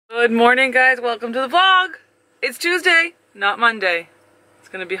Good morning, guys. Welcome to the vlog. It's Tuesday, not Monday. It's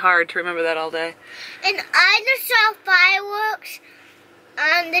gonna be hard to remember that all day. And I just saw fireworks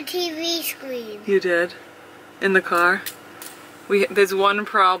on the TV screen. You did? In the car? There's one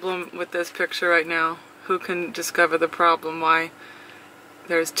problem with this picture right now. Who can discover the problem why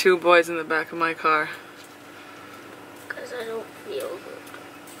there's two boys in the back of my car? Because I don't feel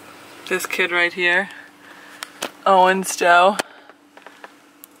good. This kid right here, Owen Stow,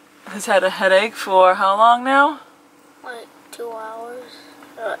 has had a headache for how long now? Like 2 hours?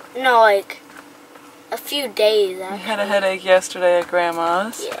 No, like a few days actually. He had a headache yesterday at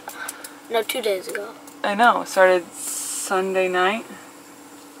Grandma's. Yeah. No, 2 days ago. I know. Started Sunday night.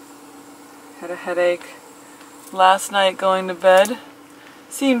 Had a headache last night going to bed.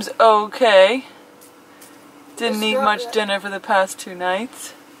 Seems okay. Didn't eat much dinner for the past 2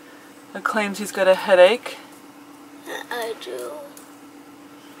 nights. But claims he's got a headache. I do.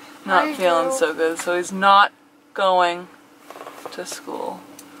 Not feeling so good, so he's not going to school.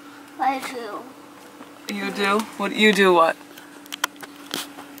 I do. You do? What you do? What?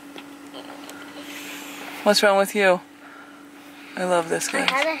 What's wrong with you? I love this guy.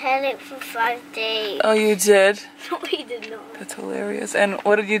 I had a headache for 5 days. Oh, you did? No, he did not. That's hilarious. And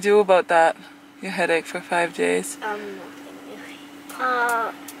what did you do about that? Your headache for 5 days? Nothing really.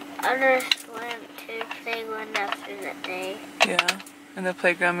 I just went to playground after that day. Yeah. And the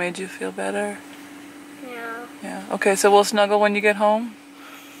playground made you feel better? Yeah. Yeah. Okay, so we'll snuggle when you get home?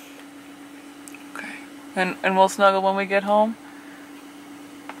 Okay. And we'll snuggle when we get home?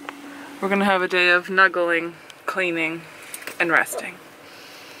 We're gonna have a day of snuggling, cleaning, and resting.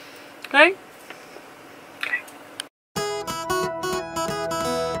 Okay? Okay.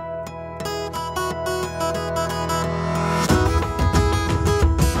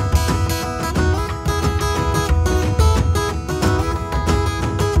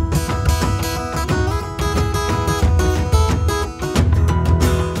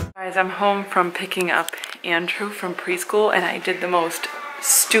 Guys, I'm home from picking up Andrew from preschool, and I did the most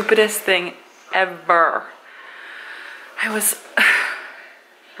stupidest thing ever. I was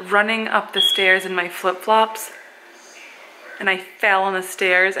running up the stairs in my flip-flops, and I fell on the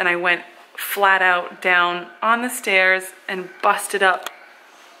stairs, and I went flat out down on the stairs and busted up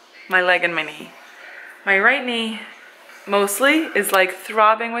my leg and my knee. My right knee mostly is like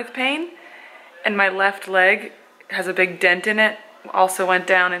throbbing with pain, and my left leg has a big dent in it. Also went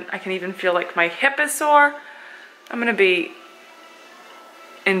down, and I can even feel like my hip is sore. I'm gonna be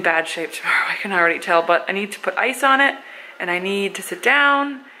in bad shape tomorrow, I can already tell, but I need to put ice on it, and I need to sit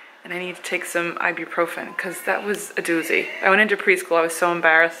down, and I need to take some ibuprofen, because that was a doozy. I went into preschool, I was so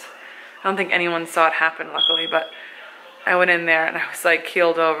embarrassed. I don't think anyone saw it happen, luckily, but I went in there, and I was like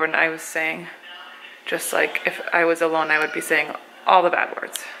keeled over, and I was saying, just like if I was alone, I would be saying all the bad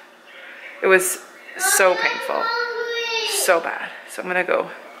words. It was so painful. So bad. So I'm gonna go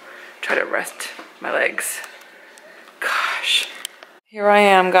try to rest my legs. Gosh. Here I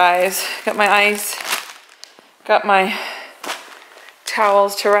am, guys. Got my ice. Got my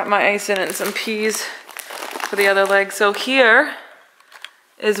towels to wrap my ice in and some peas for the other leg. So here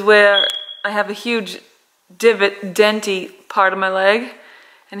is where I have a huge divot, denty part of my leg.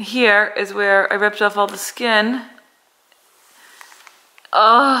 And here is where I ripped off all the skin.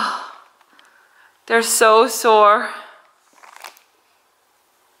 Oh, they're so sore.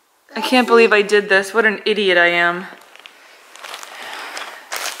 I can't believe I did this. What an idiot I am.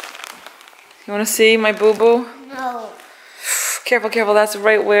 You want to see my boo-boo? No. Careful, careful. That's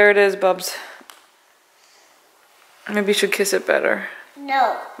right where it is, Bubs. Maybe you should kiss it better.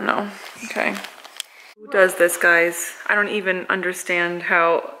 No. No. Okay. Who does this, guys? I don't even understand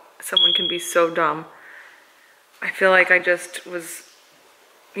how someone can be so dumb. I feel like I just was...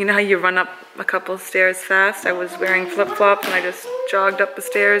 You know how you run up a couple stairs fast? I was wearing flip-flops and I just jogged up the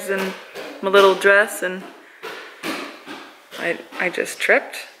stairs in my little dress, and I just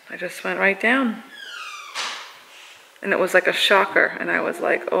tripped. I just went right down. And it was like a shocker, and I was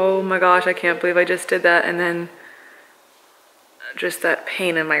like, oh my gosh, I can't believe I just did that. And then just that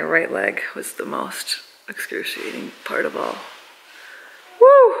pain in my right leg was the most excruciating part of all.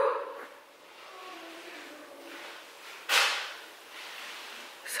 Woo!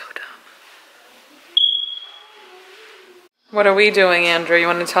 What are we doing, Andrew? You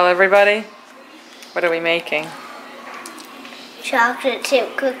want to tell everybody? What are we making? Chocolate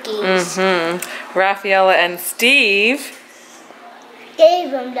chip cookies. Mm-hmm. Raffaella and Steve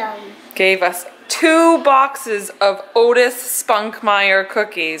gave us 2 boxes of Otis Spunkmeyer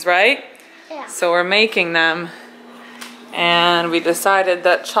cookies, right? Yeah. So we're making them, and we decided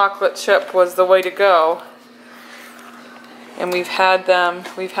that chocolate chip was the way to go. And we've had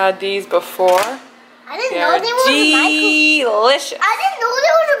these before. I didn't know there was a microwave. Delicious. I didn't know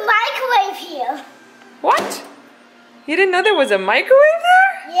there was a microwave here. What? You didn't know there was a microwave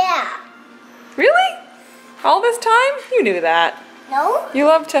there? Yeah. Really? All this time? You knew that. No? You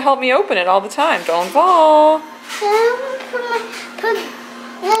love to help me open it all the time. Don't fall.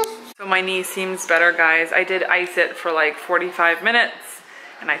 So my knee seems better, guys. I did ice it for like 45 minutes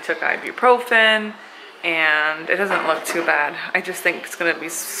and I took ibuprofen and it doesn't look too bad. I just think it's gonna be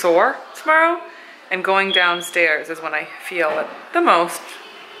sore tomorrow, and going downstairs is when I feel it the most.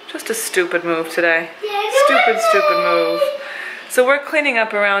 Just a stupid move today. Stupid move. So we're cleaning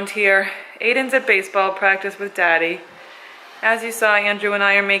up around here. Aiden's at baseball practice with Daddy. As you saw, Andrew and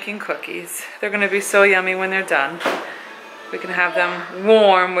I are making cookies. They're gonna be so yummy when they're done. We can have them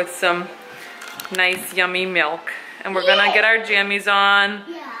warm with some nice yummy milk. And we're gonna get our jammies on,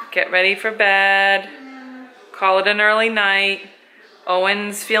 get ready for bed, call it an early night.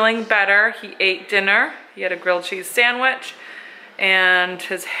 Owen's feeling better. He ate dinner. He had a grilled cheese sandwich and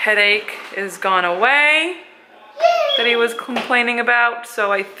his headache is gone away that he was complaining about.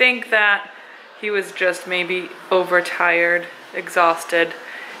 So I think that he was just maybe overtired, exhausted,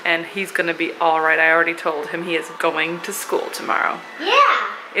 and he's gonna be all right. I already told him he is going to school tomorrow. Yeah.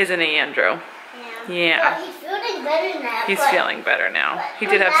 Isn't he, Andrew? Yeah. But he's feeling better now. He's feeling better now. He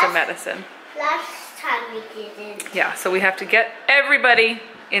did have some medicine. Last time we didn't. Yeah, so we have to get everybody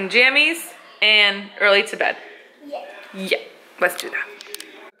in jammies and early to bed. Yeah, let's do that.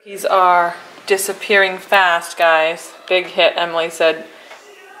 These are disappearing fast, guys. Big hit, Emily said.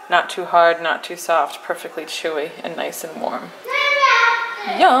 Not too hard, not too soft, perfectly chewy and nice and warm.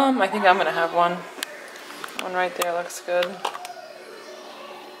 Yum, I think I'm gonna have one. One right there looks good.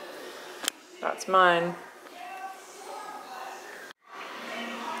 That's mine.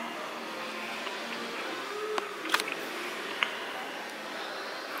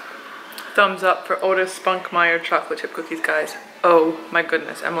 Thumbs up for Otis Spunkmeyer chocolate chip cookies, guys. Oh my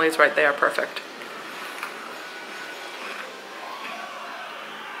goodness, Emily's right there, perfect.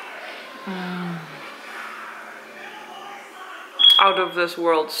 Out of this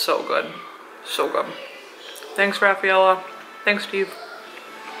world, so good. So good. Thanks, Raffaella. Thanks, Steve.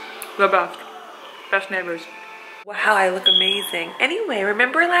 The best. Best neighbors. Wow, I look amazing. Anyway,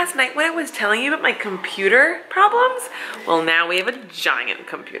 remember last night when I was telling you about my computer problems? Well, now we have a giant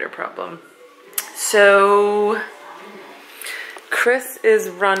computer problem. So, Chris is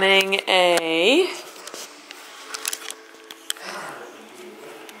running a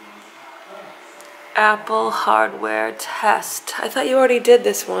Apple hardware test. I thought you already did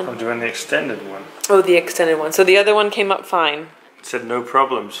this one. I'm doing the extended one. Oh, the extended one. So the other one came up fine. It said no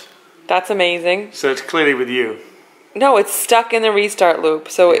problems. That's amazing. So it's clearly with you. No, it's stuck in the restart loop.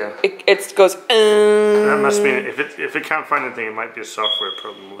 So Yeah. it goes. That must mean if it can't find anything, it might be a software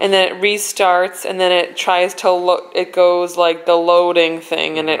problem. And then it restarts, and then it tries to look. It goes like the loading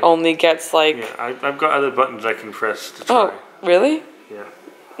thing, and it only gets like. Yeah, I've got other buttons I can press to try. Oh, really? Yeah.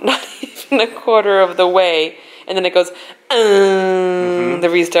 Not even a quarter of the way, and then it goes. The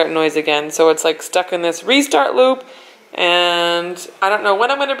restart noise again. So it's like stuck in this restart loop. And I don't know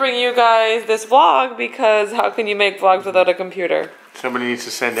when I'm going to bring you guys this vlog, because how can you make vlogs without a computer? Somebody needs to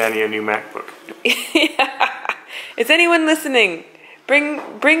send Annie a new MacBook. Yeah. Is anyone listening? Bring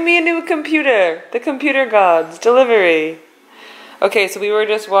me a new computer. The computer gods. Delivery. Okay, so we were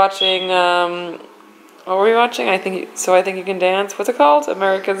just watching, what were we watching? I think You Can Dance. What's it called?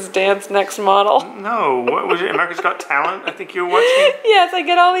 America's Dance Next Model. No, what was it? America's Got Talent? I think you were watching? Yes, I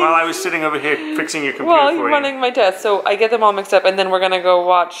get all these. While I was sitting over here fixing your computer Well, for you're you. running my test, so I get them all mixed up, and then we're going to go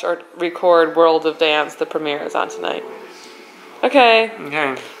watch or record World of Dance. The premiere is on tonight. Okay.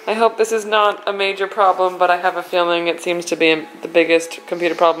 Okay. I hope this is not a major problem, but I have a feeling it seems to be the biggest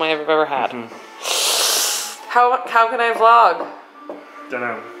computer problem I have ever had. How can I vlog? Don't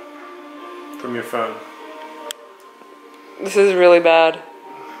know. From your phone. This is really bad.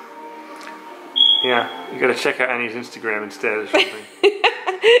 Yeah, you gotta check out Annie's Instagram instead or something.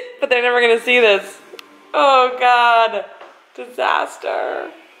 But they're never gonna see this. Oh God,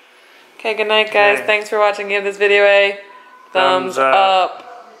 disaster. Okay, good night, guys. Okay. Thanks for watching. Give this video a thumbs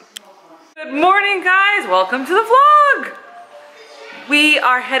up. Good morning, guys. Welcome to the vlog. We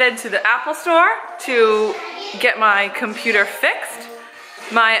are headed to the Apple store to get my computer fixed.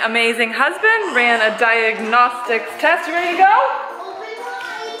 My amazing husband ran a diagnostics test, ready to go?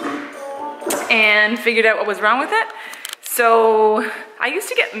 And figured out what was wrong with it. So I used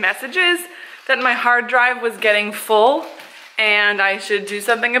to get messages that my hard drive was getting full and I should do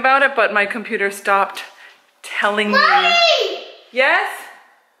something about it, but my computer stopped telling me. Mommy! Yes?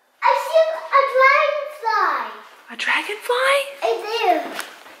 I see a dragonfly. A dragonfly? Right there.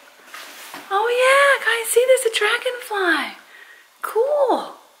 Oh yeah, guys, see there's a dragonfly.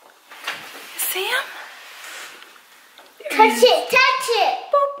 Cool. You see him? Touch it, touch it.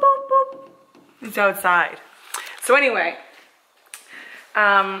 Boop, boop, boop. He's outside. So anyway,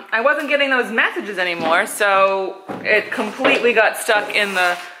 I wasn't getting those messages anymore, so it completely got stuck in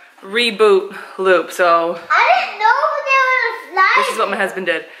the reboot loop. So I didn't know there was a fly. this is what my husband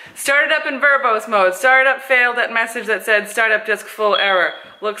did. Started up in verbose mode. Started up, failed at message that said startup disk full error.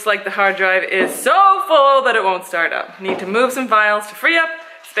 Looks like the hard drive is so full that it won't start up. Need to move some files to free up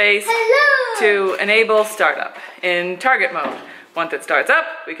space to enable startup in target mode. Once it starts up,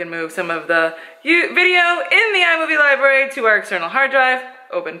 we can move some of the video in the iMovie library to our external hard drive.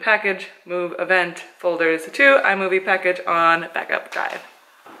 Open package, move event folders to iMovie package on backup drive.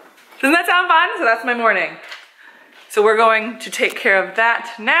 Doesn't that sound fun? So that's my morning. So we're going to take care of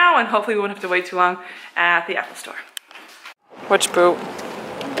that now, and hopefully we won't have to wait too long at the Apple store. Which boot?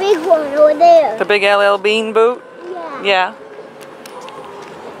 Big one over there. The big LL Bean boot? Yeah. Yeah.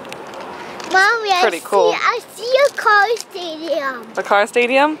 Mommy, Pretty cool. I see a car stadium. The car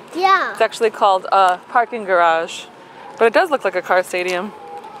stadium? Yeah. It's actually called a parking garage. But it does look like a car stadium.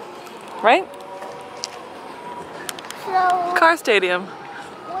 Right? So, Car stadium.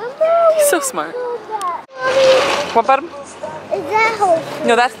 He's so smart. Mommy, What about him? is that Whole Foods?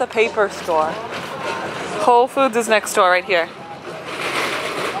 No, that's the paper store. Whole Foods is next door, right here.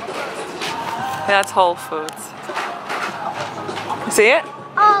 That's Whole Foods. You see it?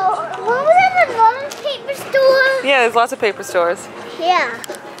 Oh, what was that, another paper store? Yeah, there's lots of paper stores. Yeah.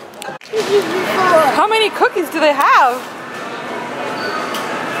 Cookies before. How many cookies do they have?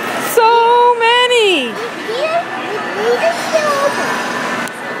 So many! These are still open.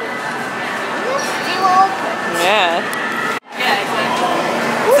 These are still open. Yeah.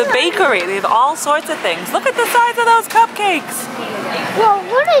 It's a bakery. They have all sorts of things. Look at the size of those cupcakes. Well,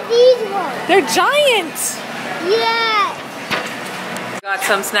 what are these ones? They're giant. Yeah. Got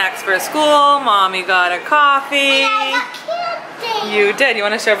some snacks for school. Mommy got a coffee. I got candy. You did. You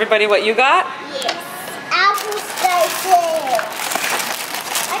want to show everybody what you got? Yes. Apple slices.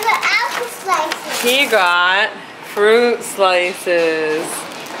 I got apple slices. He got fruit slices.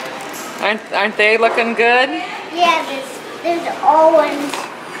 Aren't they looking good? Yeah, there's orange,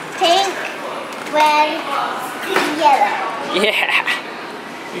 pink, red, yellow. Yeah.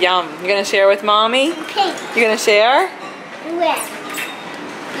 Yum. You gonna share with Mommy? Pink, You gonna share? red.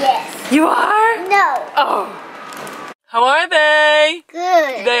 Yes. You are? No. Oh. How are they?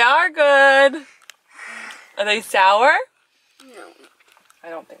 Good. They are good. Are they sour? No. I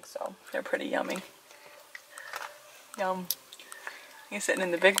don't think so. They're pretty yummy. Yum. You're sitting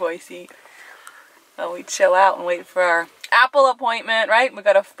in the big boy seat. Well, we chill out and wait for our Apple appointment, right? We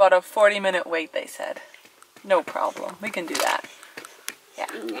got about a 40-minute wait, they said. No problem. We can do that.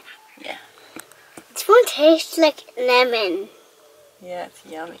 Yeah. Yeah. This one tastes like lemon. Yeah, it's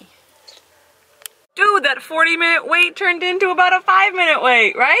yummy. Dude, that 40-minute wait turned into about a 5-minute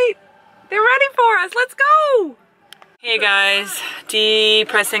wait, right? They're ready for us. Let's go. Hey guys,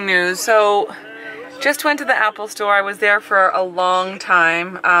 depressing news. So, just went to the Apple store. I was there for a long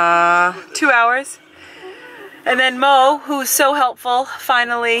time, 2 hours. And then Mo, who's so helpful,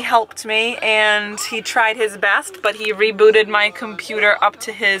 finally helped me, and he tried his best, but he rebooted my computer up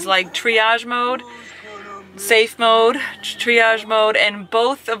to his like triage mode, safe mode, triage mode, and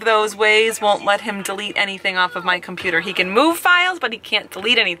both of those ways won't let him delete anything off of my computer. He can move files, but he can't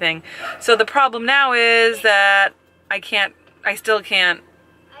delete anything. So the problem now is that I still can't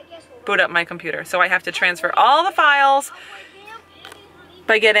boot up my computer. So I have to transfer all the files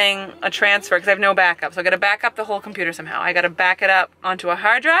by getting a transfer, because I have no backup. So I gotta back up the whole computer somehow. I gotta back it up onto a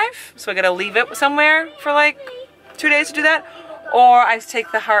hard drive, so I gotta leave it somewhere for like 2 days to do that. Or I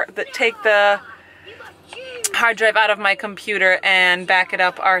take the hard drive out of my computer and back it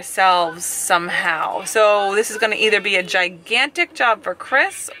up ourselves somehow. So this is gonna either be a gigantic job for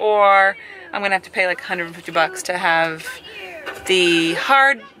Chris, or I'm gonna have to pay like $150 to have the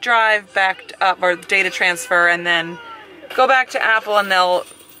hard drive backed up, or data transfer, and then go back to Apple and they'll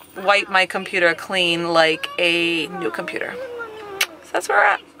wipe my computer clean like a new computer. So that's where we're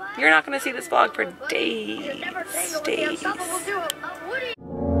at. You're not gonna see this vlog for days.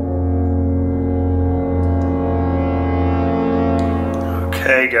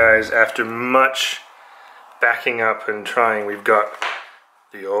 Okay guys, after much backing up and trying, we've got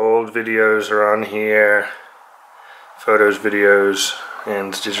the old videos are on here, photos, videos,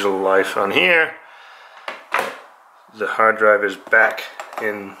 and digital life on here. The hard drive is back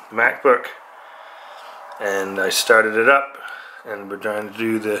in the MacBook, and I started it up, and we're trying to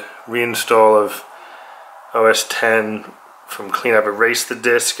do the reinstall of OS 10 from cleanup. Erased the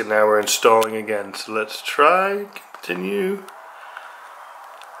disk and now we're installing again. So let's try, continue.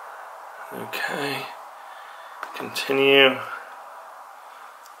 Okay, continue.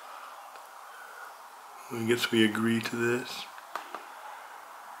 I guess we agree to this.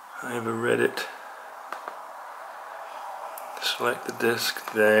 I have a Reddit. Select the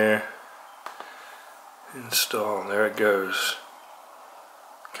disk there. Install, there it goes.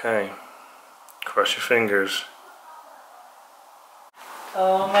 Okay, cross your fingers.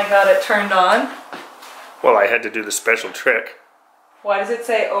 Oh my god, it turned on. Well, I had to do the special trick. Why does it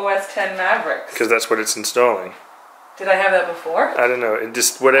say OS 10 Mavericks? Because that's what it's installing. Did I have that before? I don't know, it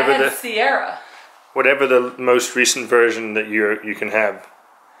just, I had Sierra. whatever the most recent version that you can have.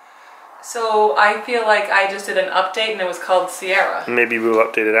 So I feel like I just did an update and it was called Sierra. Maybe we'll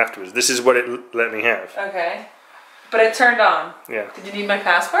update it afterwards. This is what it let me have. Okay. But it turned on. Yeah. Did you need my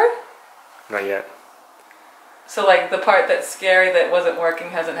password? Not yet. So like the part that's scary that wasn't working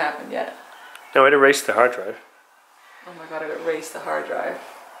hasn't happened yet? No, it erased the hard drive. Oh my god, it erased the hard drive.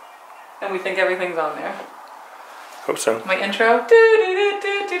 And we think everything's on there. Hope so. My intro?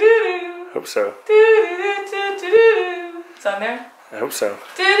 Do-do-do-do-do-do-do. Hope so. Do-do-do-do-do-do. It's on there? I hope so.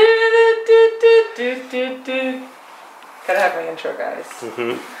 Do-do-do-do-do-do-do. Gotta have my intro, guys.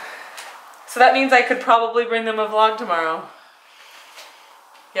 So that means I could probably bring them a vlog tomorrow.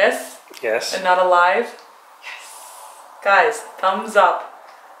 Yes? Yes. And not a live? Yes. Guys, thumbs up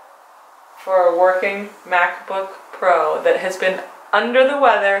for a working MacBook Pro that has been under the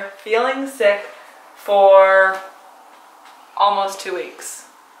weather, feeling sick for almost 2 weeks.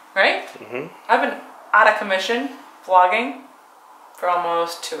 Right? I've been out of commission vlogging for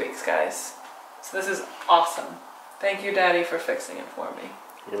almost 2 weeks, guys. So this is awesome. Thank you, Daddy, for fixing it for me.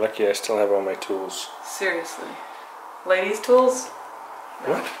 You're lucky I still have all my tools. Seriously. Ladies' tools?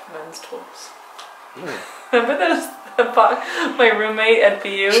 No, What? men's tools. Remember those? My roommate at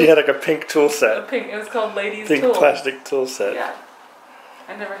BU? She had like a pink tool set. Pink, it was called Ladies' Pink Tools. plastic tool set. Yeah.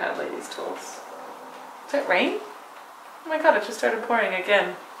 I never had ladies' tools. Is it rain? Oh my god, it just started pouring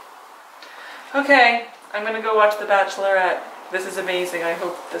again. Okay, I'm gonna go watch The Bachelorette. This is amazing. I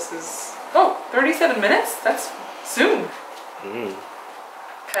hope this is... Oh, 37 minutes? That's soon.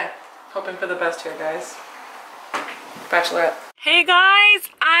 Okay, hoping for the best here, guys. Bachelorette. Hey guys,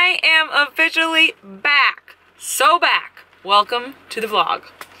 I am officially back. So back. Welcome to the vlog.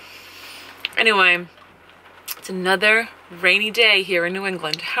 Anyway, it's another rainy day here in New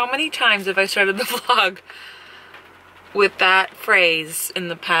England. How many times have I started the vlog with that phrase in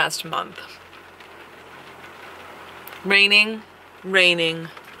the past month? Raining, raining,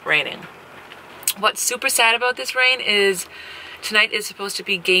 raining. What's super sad about this rain is tonight is supposed to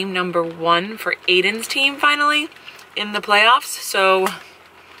be game number 1 for Aiden's team finally in the playoffs. So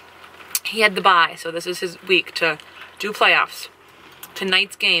he had the bye, so this is his week to do playoffs.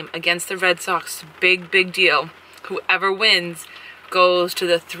 Tonight's game against the Red Sox, big deal. Whoever wins goes to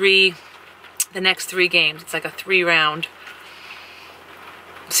the next 3 games. It's like a 3-round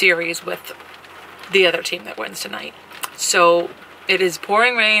series with the other team that wins tonight. So it is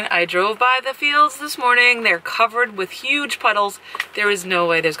pouring rain. I drove by the fields this morning. They're covered with huge puddles. There is no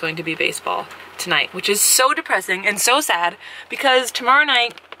way there's going to be baseball tonight, which is so depressing and so sad because tomorrow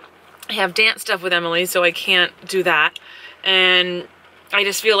night I have dance stuff with Emily, so I can't do that. And I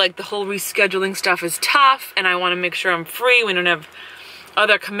just feel like the whole rescheduling stuff is tough and I want to make sure I'm free. We don't have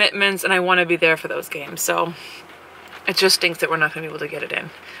other commitments and I want to be there for those games. So it just stinks that we're not going to be able to get it in.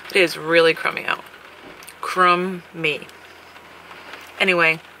 It is really crummy out. Crummy.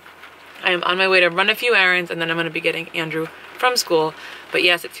 Anyway, I am on my way to run a few errands and then I'm going to be getting Andrew from school. But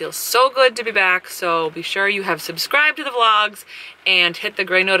yes, it feels so good to be back, so be sure you have subscribed to the vlogs and hit the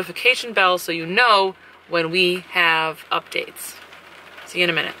gray notification bell so you know when we have updates. See you in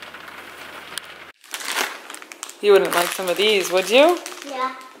a minute. You wouldn't like some of these, would you?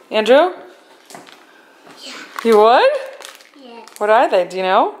 Yeah. Andrew? Yeah. You would? Yeah. What are they? Do you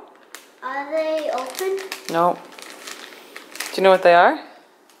know? Are they open? No. Do you know what they are?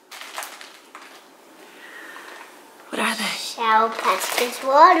 What are they? Shell Pester's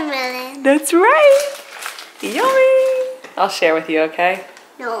watermelon. That's right. Yummy. I'll share with you, okay?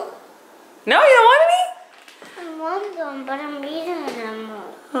 No. No, you don't want any? I want them, but I'm eating them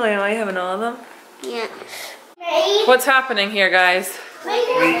all. Oh, yeah, you having all of them? Yeah. What's happening here, guys?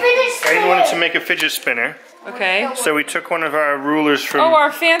 Aiden wanted to make a fidget spinner, Okay. so we took one of our rulers from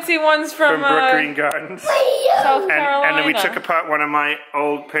our fancy ones from Brook Green Gardens, South Carolina. and then we took apart one of my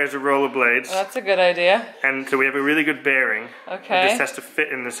old pairs of rollerblades, Well, that's a good idea. and so we have a really good bearing. Okay. It just has to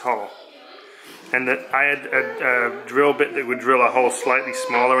fit in this hole. And that I had a drill bit that would drill a hole slightly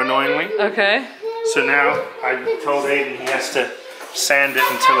smaller, annoyingly. Okay. So now I told Aiden he has to sand it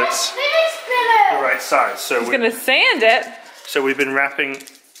until it's the right size. So he's gonna sand it. So we've been wrapping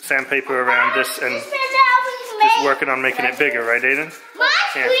sandpaper around this and just working on making it bigger, right, Aiden?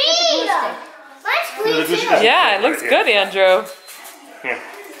 Yeah, it looks good, Andrew. Yeah.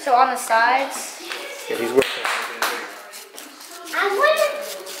 So on the sides. Yeah, he's working on making it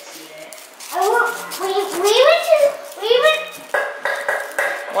bigger.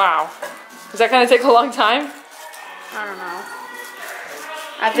 Wow. Is that gonna take a long time? I don't know.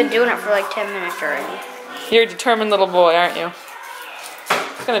 I've been doing it for like 10 minutes already. You're a determined little boy, aren't you?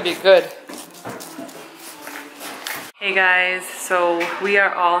 It's gonna be good. Hey guys, so we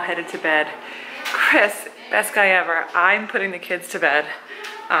are all headed to bed. Chris, best guy ever. I'm putting the kids to bed.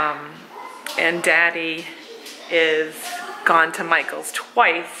 And Daddy is gone to Michael's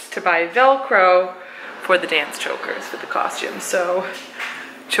twice to buy Velcro for the dance chokers for the costumes. So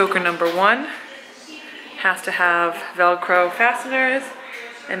choker number 1 has to have Velcro fasteners,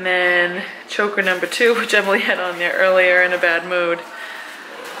 and then choker number 2, which Emily had on there earlier in a bad mood,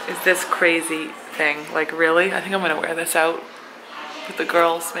 is this crazy thing. Like, really? I think I'm gonna wear this out with the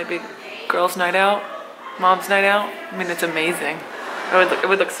girls. Maybe girls' night out, mom's night out. I mean, it's amazing. It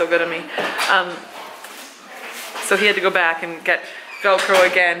would look so good on me. So he had to go back and get Velcro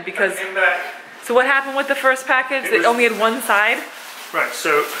again because. So what happened with the first package? It only had one side. Right.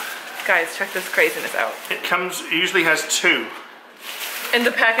 So. Guys, check this craziness out. It usually has 2. And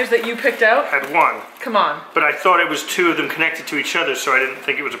the package that you picked out? Had 1. Come on. But I thought it was 2 of them connected to each other, so I didn't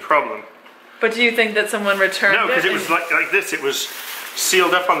think it was a problem. But do you think that someone returned it? No, because it was like this. It was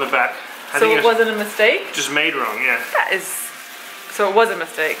sealed up on the back. So it wasn't a mistake? Just made wrong, yeah. That is... So it was a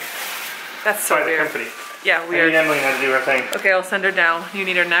mistake. That's so weird. By the company. Yeah, weird. I need Emily how to do her thing. Okay, I'll send her down. You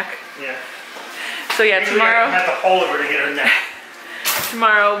need her neck? Yeah. So yeah, usually tomorrow... I have to hold her to get her neck.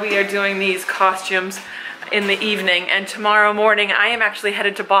 Tomorrow we are doing these costumes in the evening, and tomorrow morning I am actually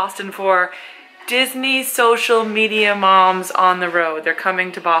headed to Boston for Disney Social Media Moms on the Road. They're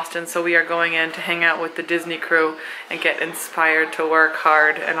coming to Boston, so we are going in to hang out with the Disney crew and get inspired to work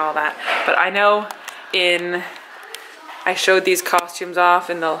hard and all that. But I know I showed these costumes off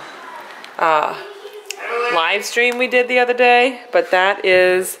in the live stream we did the other day, but that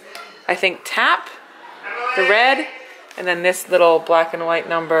is, I think, Tap, the red, and then this little black and white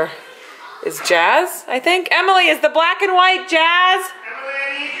number is Jazz, I think. Emily, is the black and white Jazz? Emily,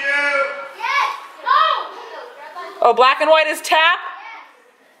 I need you. Yes! No! Oh, black and white is Tap?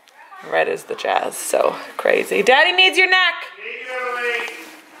 Red is the Jazz, so crazy. Daddy needs your neck. Need you, Emily.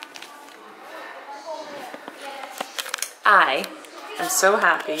 I am so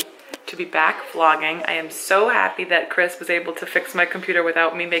happy to be back vlogging. I am so happy that Chris was able to fix my computer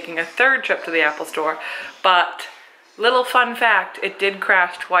without me making a 3rd trip to the Apple Store. But, little fun fact, it did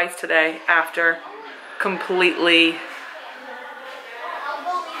crash twice today after completely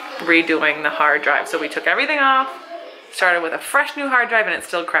redoing the hard drive. So we took everything off, started with a fresh new hard drive, and it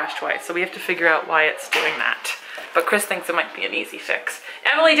still crashed twice. So we have to figure out why it's doing that. But Chris thinks it might be an easy fix.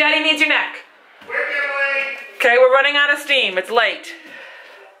 Emily, Daddy needs your neck. Where's Emily? Okay, we're running out of steam. It's late.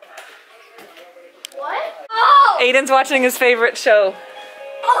 What? Oh! Aiden's watching his favorite show.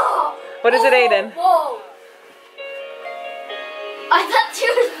 Oh! What is it, Aiden? Whoa! I thought she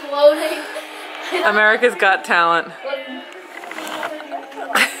was floating. America's Got Talent.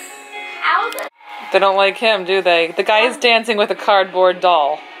 How's it? They don't like him, do they? The guy is dancing with a cardboard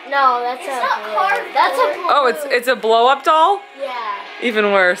doll. No, that's not cardboard. That's a blue. Oh, it's a blow-up doll? Yeah.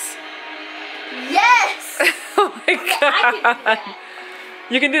 Even worse. Yes! Oh my god. I can do that.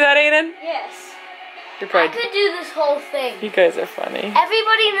 You can do that, Aiden? Yes. You're I probably... could do this whole thing. You guys are funny.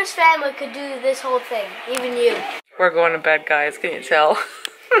 Everybody in this family could do this whole thing. Even you. We're going to bed, guys. Can you tell?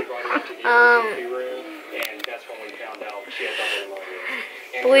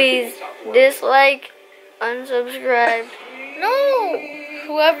 Please dislike, unsubscribe.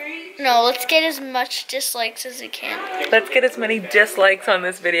 No, let's get as much dislikes as we can. Let's get as many dislikes on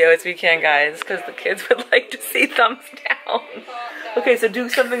this video as we can, guys, because the kids would like to see thumbs down. Okay, so do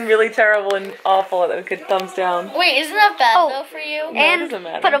something really terrible and awful that we could thumbs down. Wait, isn't that bad though for you? No, it doesn't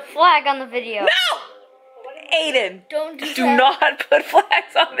matter. Put a flag on the video. No! Aiden! Don't do Do that. not put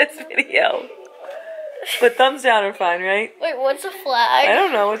flags on this video. But thumbs down are fine, right? Wait, what's a flag? I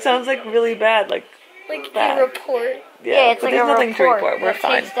don't know. It sounds like really bad. Like bad. a report. Yeah, it's but like there's a nothing report. to report. We're that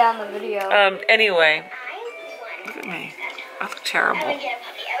fine. takes down the video. Anyway. Look at me. I look terrible.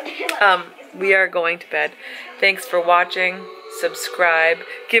 We are going to bed. Thanks for watching. Subscribe.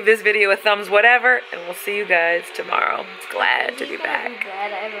 Give this video a thumbs whatever. And we'll see you guys tomorrow. Glad to be back.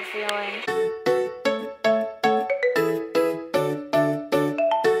 Bad, I have a feeling.